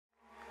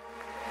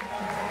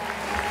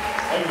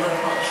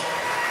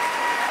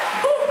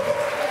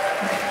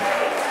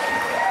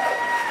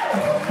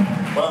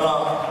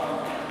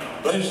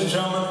Ladies and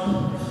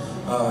gentlemen,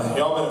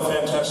 y'all been a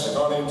fantastic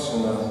audience,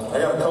 and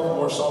I got a couple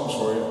more songs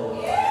for you.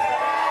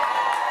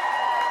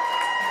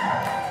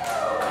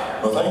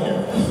 Well, thank you.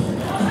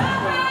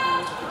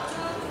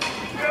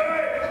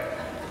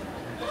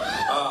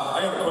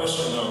 I got a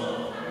question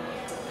though.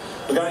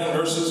 We got any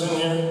nurses in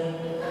here?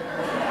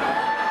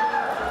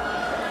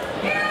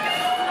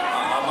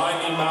 I might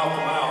need mouth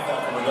to mouth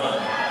after we're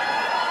done.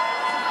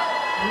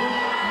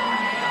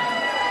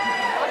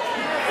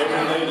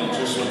 Every lady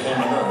just became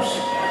a nurse.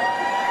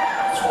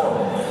 It's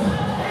horrible, man.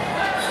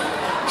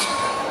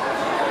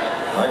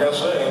 Like I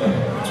say,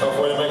 tough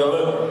way to make a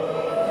living,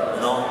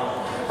 you know.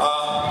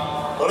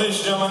 Well, ladies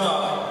and gentlemen,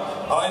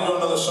 I'd like to do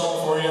another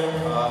song for you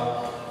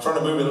from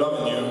the movie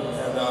Lovin' You,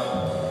 and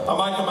I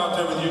might come out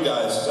there with you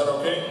guys. Is that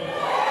okay?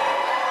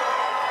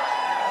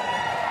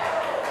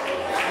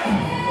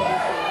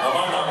 I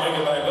might not make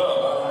it back up. I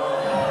don't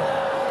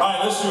know. All right,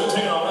 let's do it.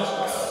 Take it.